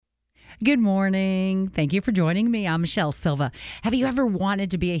Good morning. Thank you for joining me. I'm Michelle Silva. Have you ever wanted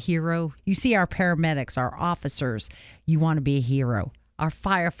to be a hero? You see our paramedics, our officers. You want to be a hero. Our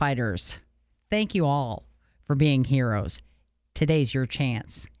firefighters. Thank you all for being heroes. Today's your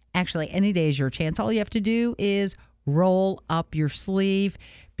chance. Actually, any day is your chance. All you have to do is roll up your sleeve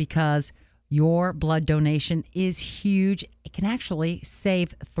because your blood donation is huge. It can actually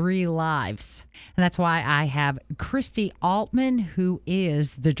save 3 lives. And that's why I have Christy Altman, who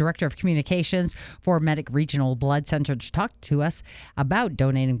is the Director of Communications for Medic Regional Blood Center, to talk to us about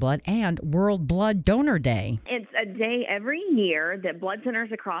donating blood and World Blood Donor Day. It's a day every year that blood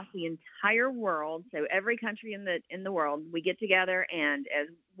centers across the entire world, so every country in the world, we get together and as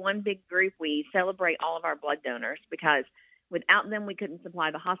one big group, we celebrate all of our blood donors because without them, we couldn't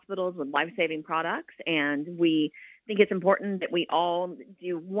supply the hospitals with life-saving products, and we think it's important that we all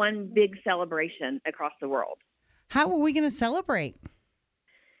do one big celebration across the world. How are we going to celebrate?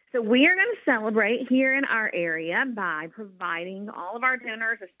 So we are going to celebrate here in our area by providing all of our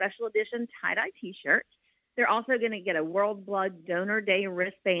donors a special edition tie-dye T-shirt. They're also going to get a World Blood Donor Day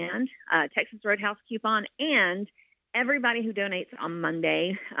wristband, a Texas Roadhouse coupon, and everybody who donates on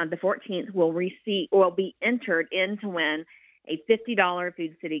Monday, the 14th, will be entered in to win a $50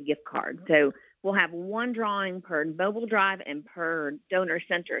 Food City gift card. So we'll have one drawing per mobile drive and per donor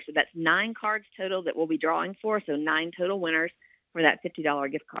center. So that's 9 cards total that we'll be drawing for. So 9 total winners for that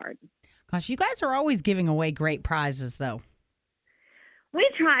 $50 gift card. Gosh, you guys are always giving away great prizes, though. We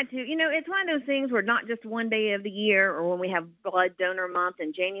try to. It's one of those things where not just one day of the year or when we have Blood Donor Month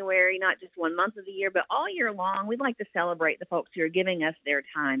in January, not just one month of the year, but all year long, we'd like to celebrate the folks who are giving us their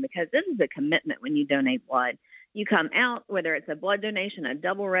time because this is a commitment when you donate blood. You come out, whether it's a blood donation, a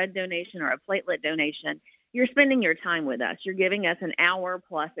double red donation, or a platelet donation, you're spending your time with us. You're giving us an hour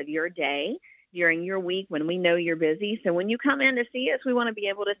plus of your day during your week when we know you're busy. So when you come in to see us, we want to be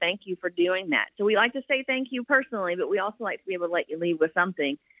able to thank you for doing that. So we like to say thank you personally, but we also like to be able to let you leave with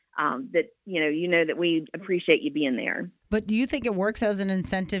something that, you know that we appreciate you being there. But do you think it works as an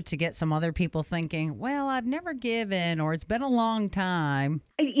incentive to get some other people thinking, well, I've never given, or it's been a long time?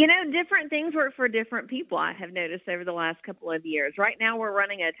 Different things work for different people, I have noticed over the last couple of years. Right now we're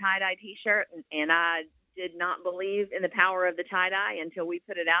running a tie-dye T-shirt, and I did not believe in the power of the tie-dye until we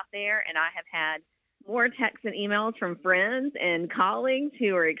put it out there, and I have had more texts and emails from friends and colleagues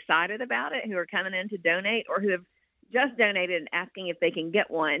who are excited about it, who are coming in to donate or who have just donated and asking if they can get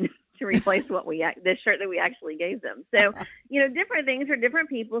one to replace the shirt that we actually gave them. So, different things for different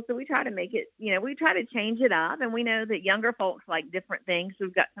people. So we try to make it, we try to change it up, and we know that younger folks like different things. So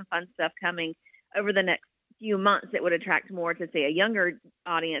we've got some fun stuff coming over the next few months that would attract more to say a younger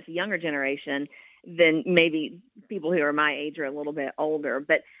audience, a younger generation than maybe people who are my age or a little bit older.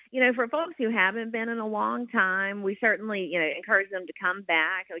 But, for folks who haven't been in a long time, we certainly, encourage them to come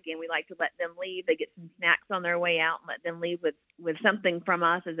back. Again, we like to let them leave. They get some snacks on their way out and let them leave with something from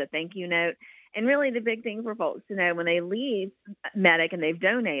us as a thank you note. And really the big thing for folks to know when they leave Medic and they've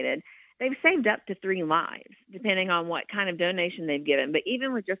donated, they've saved up to 3 lives, depending on what kind of donation they've given. But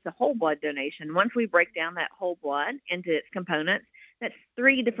even with just a whole blood donation, once we break down that whole blood into its components, that's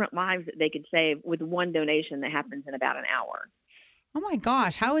 3 different lives that they could save with one donation that happens in about an hour. Oh, my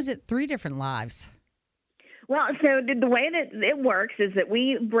gosh. How is it 3 different lives? Well, so the way that it works is that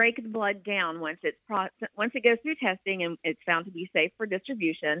we break the blood down once it goes through testing and it's found to be safe for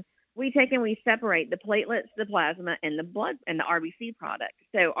distribution. We take and we separate the platelets, the plasma, and the blood and the RBC product.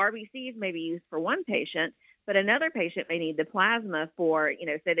 So RBCs may be used for one patient, but another patient may need the plasma for,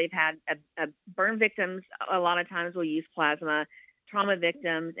 say they've had a burn victims. A lot of times we'll use plasma, trauma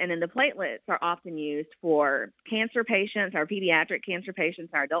victims, and then the platelets are often used for cancer patients, our pediatric cancer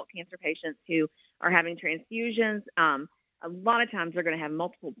patients, our adult cancer patients who are having transfusions. A lot of times they're going to have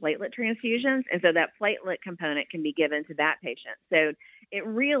multiple platelet transfusions, and so that platelet component can be given to that patient. So it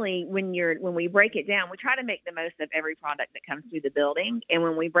really, when we break it down, we try to make the most of every product that comes through the building, and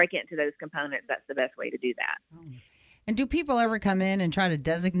when we break it into those components, that's the best way to do that. And do people ever come in and try to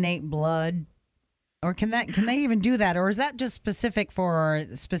designate blood? Or can they even do that? Or is that just specific for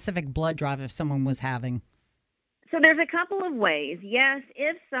a specific blood drive if someone was having? So there's a couple of ways. Yes,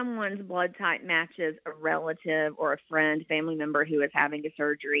 if someone's blood type matches a relative or a friend, family member who is having a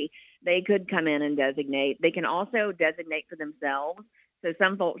surgery, they could come in and designate. They can also designate for themselves. So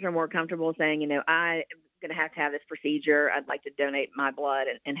some folks are more comfortable saying, I am going to have this procedure. I'd like to donate my blood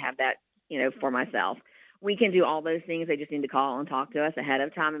and have that, for myself. We can do all those things. They just need to call and talk to us ahead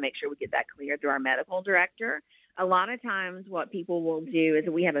of time and make sure we get that cleared through our medical director. A lot of times what people will do is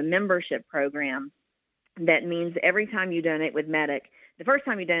we have a membership program that means every time you donate with Medic, the first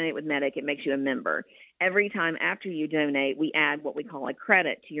time you donate with Medic, it makes you a member. every time after you donate, we add what we call a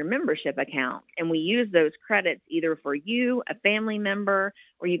credit to your membership account. And we use those credits either for you, a family member,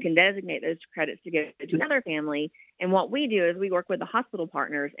 or you can designate those credits to go to another family. And what we do is we work with the hospital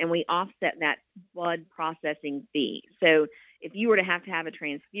partners and we offset that blood processing fee. So if you were to have a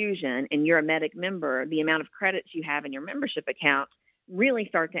transfusion and you're a Medic member, the amount of credits you have in your membership account really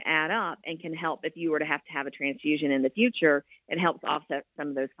start to add up and can help if you were to have a transfusion in the future. It helps offset some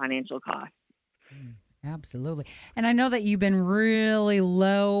of those financial costs. Absolutely. And I know that you've been really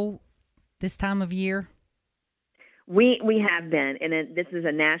low this time of year. We have been, and this is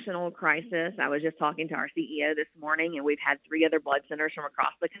a national crisis. I was just talking to our CEO this morning, and we've had 3 other blood centers from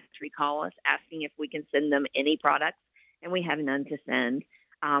across the country call us asking if we can send them any products, and we have none to send.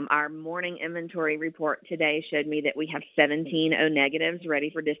 Our morning inventory report today showed me that we have 17 O negatives ready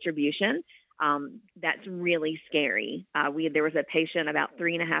for distribution. That's really scary. There was a patient about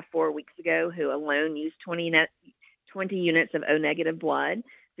 4 weeks ago who alone used 20 units of O negative blood.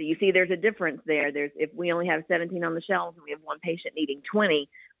 So you see there's a difference there. If we only have 17 on the shelves and we have one patient needing 20,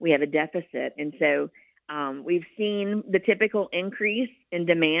 we have a deficit. And so we've seen the typical increase in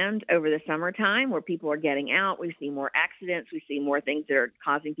demand over the summertime where people are getting out. We've seen more accidents. We see more things that are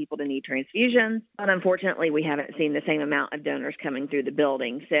causing people to need transfusions. But unfortunately, we haven't seen the same amount of donors coming through the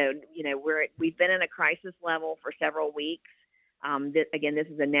building. So, we've been in a crisis level for several weeks. This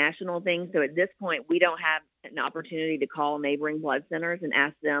is a national thing. So at this point, we don't have an opportunity to call neighboring blood centers and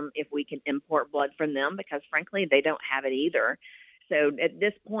ask them if we can import blood from them because, frankly, they don't have it either. So at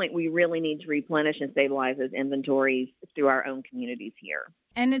this point, we really need to replenish and stabilize those inventories through our own communities here.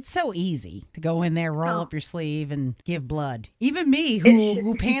 And it's so easy to go in there, roll up your sleeve, and give blood. Even me,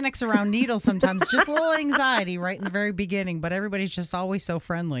 who panics around needles sometimes, just a little anxiety right in the very beginning, but everybody's just always so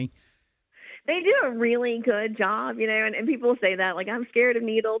friendly. They do a really good job, and people say that, like, I'm scared of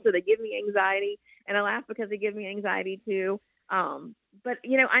needles, so they give me anxiety. And I laugh because they give me anxiety too. But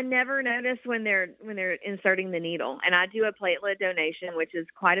I never notice when they're inserting the needle. And I do a platelet donation, which is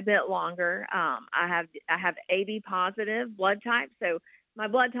quite a bit longer. I have AB positive blood type, so my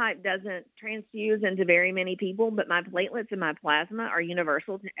blood type doesn't transfuse into very many people, but my platelets and my plasma are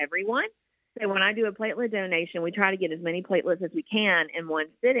universal to everyone. So when I do a platelet donation, we try to get as many platelets as we can in one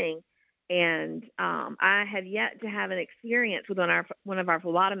sitting. And I have yet to have an experience with one of our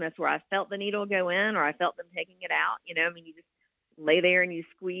phlebotomists where I felt the needle go in or I felt them taking it out. You just lay there and you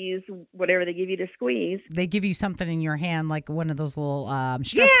squeeze whatever they give you to squeeze. They give you something in your hand, like one of those little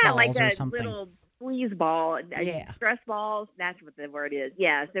stress balls like or something. Little squeeze ball. Yeah. Stress balls. That's what the word is.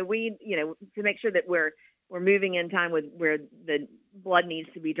 Yeah. So we, to make sure that we're moving in time with where the blood needs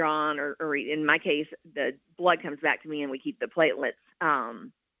to be drawn, or in my case, the blood comes back to me and we keep the platelets.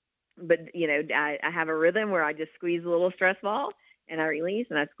 But, I have a rhythm where I just squeeze a little stress ball and I release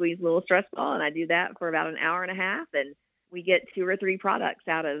and I squeeze a little stress ball and I do that for about an hour and a half and we get 2 or 3 products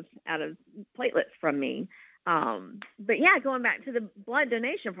out of platelets from me. But yeah, going back to the blood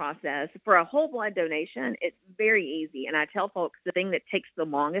donation process, for a whole blood donation, it's very easy. And I tell folks the thing that takes the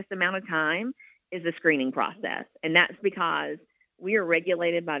longest amount of time is the screening process. And that's because we are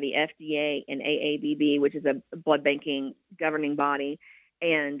regulated by the FDA and AABB, which is a blood banking governing body.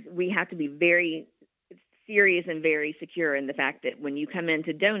 And we have to be very serious and very secure in the fact that when you come in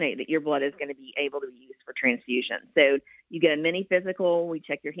to donate, that your blood is going to be able to be used for transfusion. So you get a mini physical. We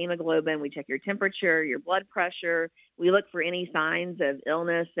check your hemoglobin. We check your temperature, your blood pressure. We look for any signs of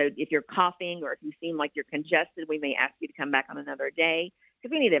illness. So if you're coughing or if you seem like you're congested, we may ask you to come back on another day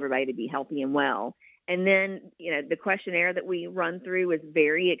because we need everybody to be healthy and well. And then, the questionnaire that we run through is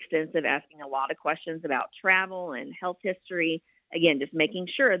very extensive, asking a lot of questions about travel and health history. Again, just making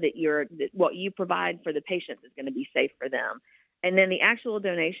sure that what you provide for the patients is going to be safe for them. And then the actual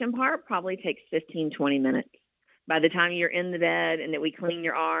donation part probably takes 15, 20 minutes. By the time you're in the bed and that we clean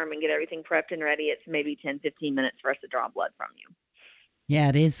your arm and get everything prepped and ready, it's maybe 10, 15 minutes for us to draw blood from you. Yeah,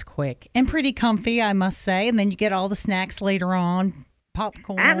 it is quick and pretty comfy, I must say. And then you get all the snacks later on,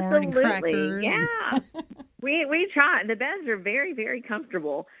 popcorn and crackers. Yeah. We try. The beds are very, very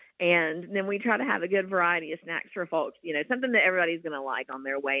comfortable. And then we try to have a good variety of snacks for folks, something that everybody's going to like on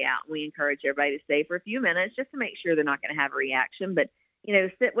their way out. We encourage everybody to stay for a few minutes just to make sure they're not going to have a reaction. But,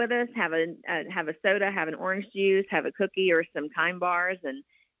 sit with us, have a soda, have an orange juice, have a cookie or some Kind bars. And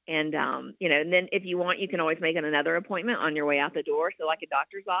then if you want, you can always make another appointment on your way out the door. So like a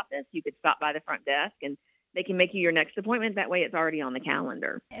doctor's office, you could stop by the front desk and they can make you your next appointment. That way it's already on the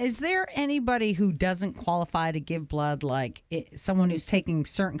calendar. Is there anybody who doesn't qualify to give blood, like someone who's taking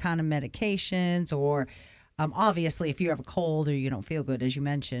certain kind of medications or obviously if you have a cold or you don't feel good, as you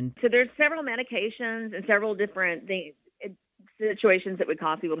mentioned? So there's several medications and several different situations that would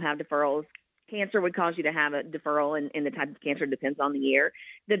cause people to have deferrals cancer would cause you to have a deferral, and the type of cancer depends on the year.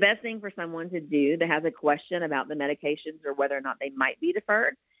 The best thing for someone to do that has a question about the medications or whether or not they might be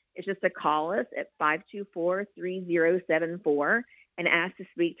deferred is just to call us at 524-3074 and ask to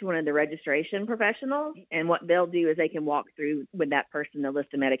speak to one of the registration professionals. And what they'll do is they can walk through with that person the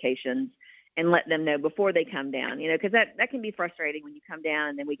list of medications and let them know before they come down, because that can be frustrating when you come down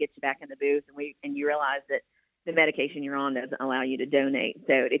and then we get you back in the booth and you realize that the medication you're on doesn't allow you to donate.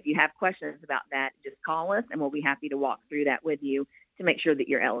 So if you have questions about that, just call us and we'll be happy to walk through that with you to make sure that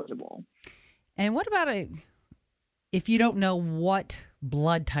you're eligible. And what about if you don't know what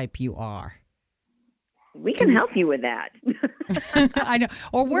blood type you are? We can help you with that. I know.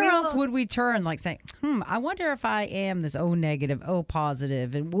 Or where else would we turn? Like saying, I wonder if I am this O negative, O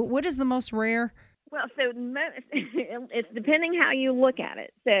positive. And what is the most rare? Well, so it's depending how you look at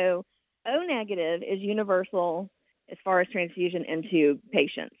it. So O negative is universal as far as transfusion into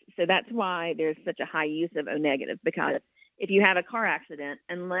patients. So that's why there's such a high use of O negative, because if you have a car accident,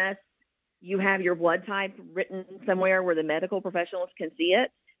 unless you have your blood type written somewhere where the medical professionals can see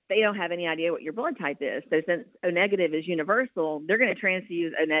it, they don't have any idea what your blood type is. So since O negative is universal, they're going to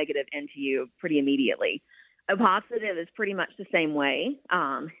transfuse O negative into you pretty immediately. O positive is pretty much the same way.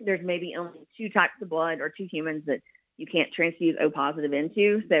 There's maybe only 2 types of blood or 2 humans that you can't transfuse O positive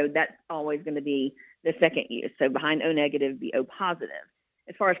into. So that's always going to be the second use. So behind O negative, be O positive.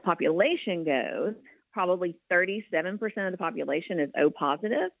 As far as population goes, probably 37% of the population is O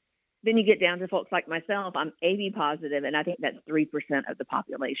positive. Then you get down to folks like myself. I'm AB positive, and I think that's 3% of the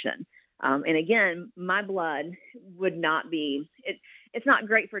population. And again, my blood would not be, it's not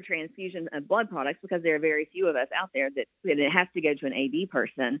great for transfusion of blood products because there are very few of us out there that it has to go to an AB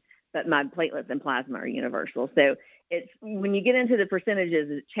person, but my platelets and plasma are universal. So it's when you get into the percentages,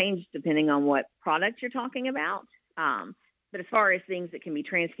 it changes depending on what product you're talking about. But as far as things that can be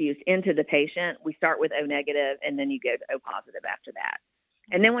transfused into the patient, we start with O negative, and then you go to O positive after that.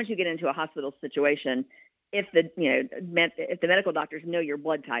 And then once you get into a hospital situation, if the medical doctors know your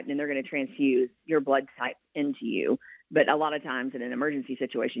blood type, then they're going to transfuse your blood type into you. But a lot of times in an emergency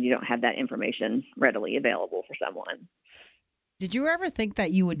situation, you don't have that information readily available for someone. Did you ever think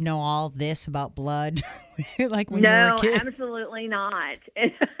that you would know all this about blood, like when you were a kid? No, absolutely not.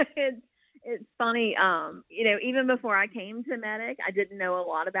 It's funny. Even before I came to Medic, I didn't know a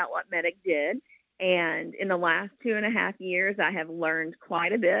lot about what Medic did. And in the last 2.5 years, I have learned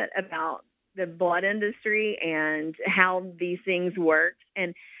quite a bit about the blood industry and how these things work.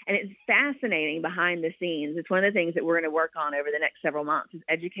 And it's fascinating behind the scenes. It's one of the things that we're going to work on over the next several months is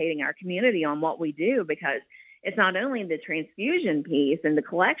educating our community on what we do, because it's not only the transfusion piece and the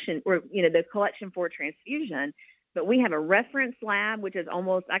collection, or, the collection for transfusion, but we have a reference lab, which is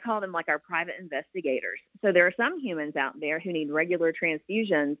almost, I call them like our private investigators. So there are some humans out there who need regular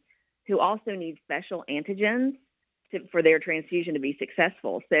transfusions who also need special antigens for their transfusion to be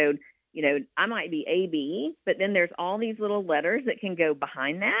successful. So, I might be AB, but then there's all these little letters that can go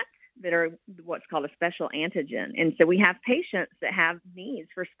behind that are what's called a special antigen. And so we have patients that have needs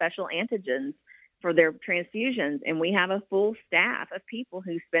for special antigens for their transfusions, and we have a full staff of people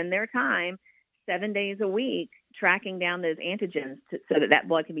who spend their time 7 days a week tracking down those antigens so that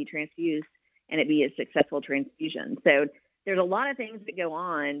blood can be transfused and it be a successful transfusion. So there's a lot of things that go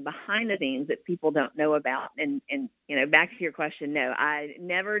on behind the scenes that people don't know about. And back to your question, no, I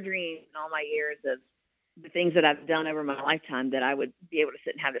never dreamed in all my years of the things that I've done over my lifetime that I would be able to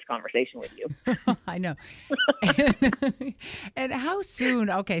sit and have this conversation with you. I know. And how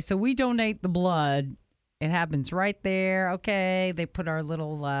soon? Okay, so we donate the blood. It happens right there. Okay, they put our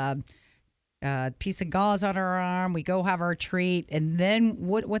little piece of gauze on our arm. We go have our treat. And then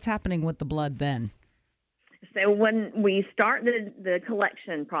what's happening with the blood then? So when we start the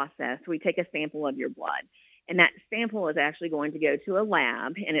collection process, we take a sample of your blood, and that sample is actually going to go to a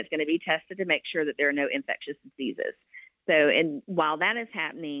lab, and it's going to be tested to make sure that there are no infectious diseases. So, and while that is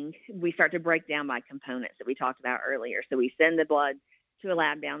happening, we start to break down by components that we talked about earlier. So we send the blood to a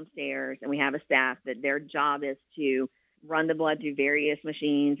lab downstairs, and we have a staff that their job is to run the blood through various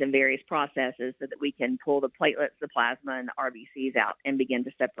machines and various processes so that we can pull the platelets, the plasma, and the RBCs out and begin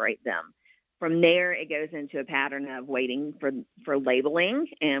to separate them. From there, it goes into a pattern of waiting for labeling,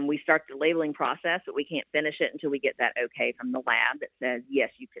 and we start the labeling process, but we can't finish it until we get that okay from the lab that says,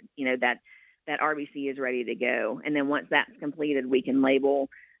 yes, you can, that RBC is ready to go. And then once that's completed, we can label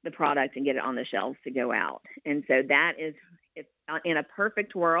the product and get it on the shelves to go out. And so that is, in a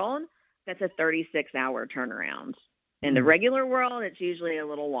perfect world, that's a 36-hour turnaround. In the regular world, it's usually a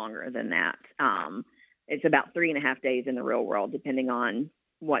little longer than that. It's about 3.5 days in the real world, depending on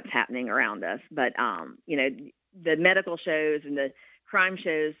what's happening around us. But, the medical shows and the crime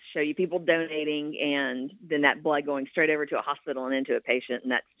shows show you people donating and then that blood going straight over to a hospital and into a patient,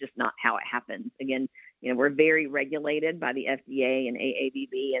 and that's just not how it happens. Again, we're very regulated by the FDA and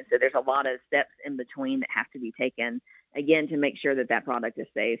AABB, and so there's a lot of steps in between that have to be taken, again, to make sure that that product is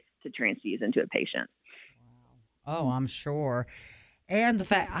safe to transfuse into a patient. Oh, I'm sure. And the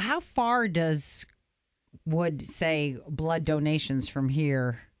fact, how far would say blood donations from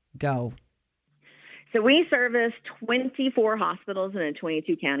here go? So we service 24 hospitals in a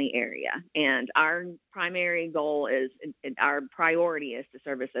 22-county area, and our primary goal our priority is to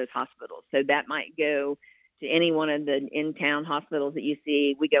service those hospitals. So that might go to any one of the in-town hospitals that you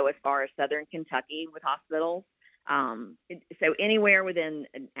see. We go as far as Southern Kentucky with hospitals. So anywhere within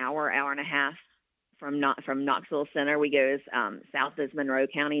an hour and a half from Knoxville Center, we go as south as Monroe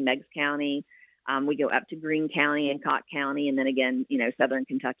County, Meigs County. We go up to Greene County and Cott County, and then again, Southern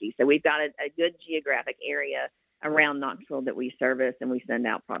Kentucky. So we've got a good geographic area around Knoxville that we service and we send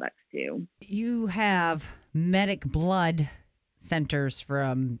out products to. You have medic blood centers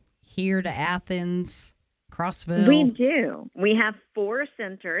from here to Athens, Crossville. We do. We have 4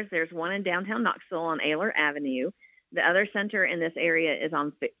 centers. There's one in downtown Knoxville on Ayler Avenue. The other center in this area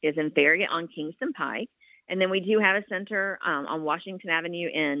is in Farragut on Kingston Pike. And then we do have a center on Washington Avenue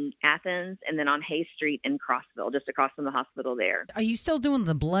in Athens, and then on Hay Street in Crossville, just across from the hospital there. Are you still doing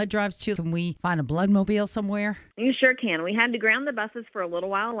the blood drives too? Can we find a blood mobile somewhere? You sure can. We had to ground the buses for a little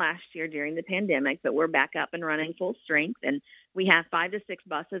while last year during the pandemic, but we're back up and running full strength. And we have 5 to 6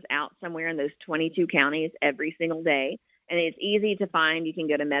 buses out somewhere in those 22 counties every single day. And it's easy to find. You can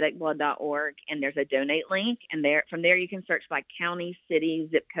go to medicblood.org, and there's a donate link. And from there you can search by county, city,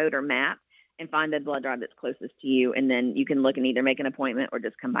 zip code, or map, and find the blood drive that's closest to you. And then you can look and either make an appointment or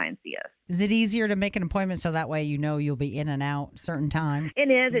just come by and see us. Is it easier to make an appointment so that way you'll be in and out certain time?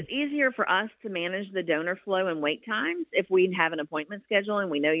 It is. It's easier for us to manage the donor flow and wait times if we have an appointment schedule and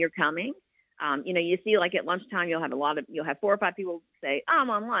we know you're coming. You see like at lunchtime, you'll have 4 or 5 people say, oh,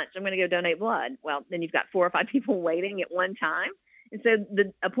 I'm on lunch, I'm going to go donate blood. Well, then you've got 4 or 5 people waiting at one time. And so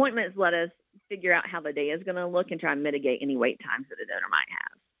the appointments let us figure out how the day is going to look and try and mitigate any wait times that a donor might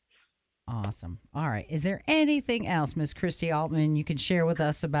have. Awesome. All right. Is there anything else, Miss Christy Altman, you can share with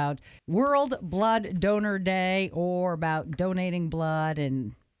us about World Blood Donor Day or about donating blood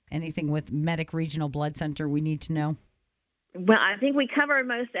and anything with Medic Regional Blood Center we need to know? Well, I think we covered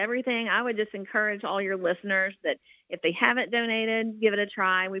most everything. I would just encourage all your listeners that if they haven't donated, give it a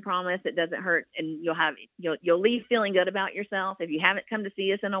try. We promise it doesn't hurt, and you'll leave feeling good about yourself. If you haven't come to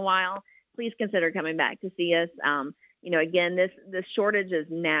see us in a while, please consider coming back to see us. Again, this shortage is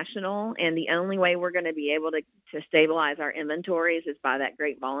national, and the only way we're going to be able to stabilize our inventories is by that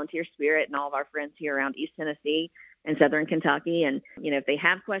great volunteer spirit and all of our friends here around East Tennessee and Southern Kentucky. And, if they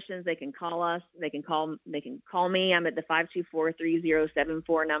have questions, they can call us. They can call me. I'm at the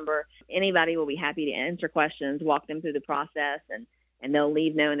 524-3074 number. Anybody will be happy to answer questions, walk them through the process, and they'll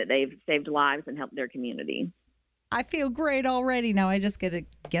leave knowing that they've saved lives and helped their community. I feel great already. Now I just got to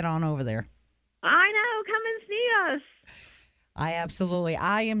get on over there. I know. Come and see us.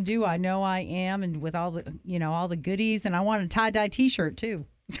 I am due. I know I am. And with all the goodies, and I want a tie-dye T-shirt too.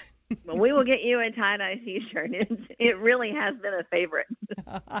 Well, we will get you a tie-dye T-shirt. It really has been a favorite.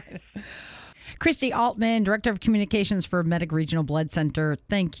 Christy Altman, Director of Communications for Medic Regional Blood Center.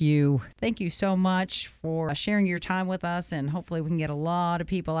 Thank you. Thank you so much for sharing your time with us. And hopefully we can get a lot of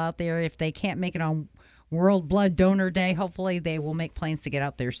people out there. If they can't make it on World Blood Donor Day, hopefully they will make plans to get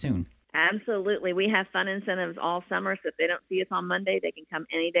out there soon. Absolutely. We have fun incentives all summer. So if they don't see us on Monday, they can come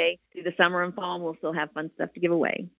any day through the summer and fall, and we'll still have fun stuff to give away.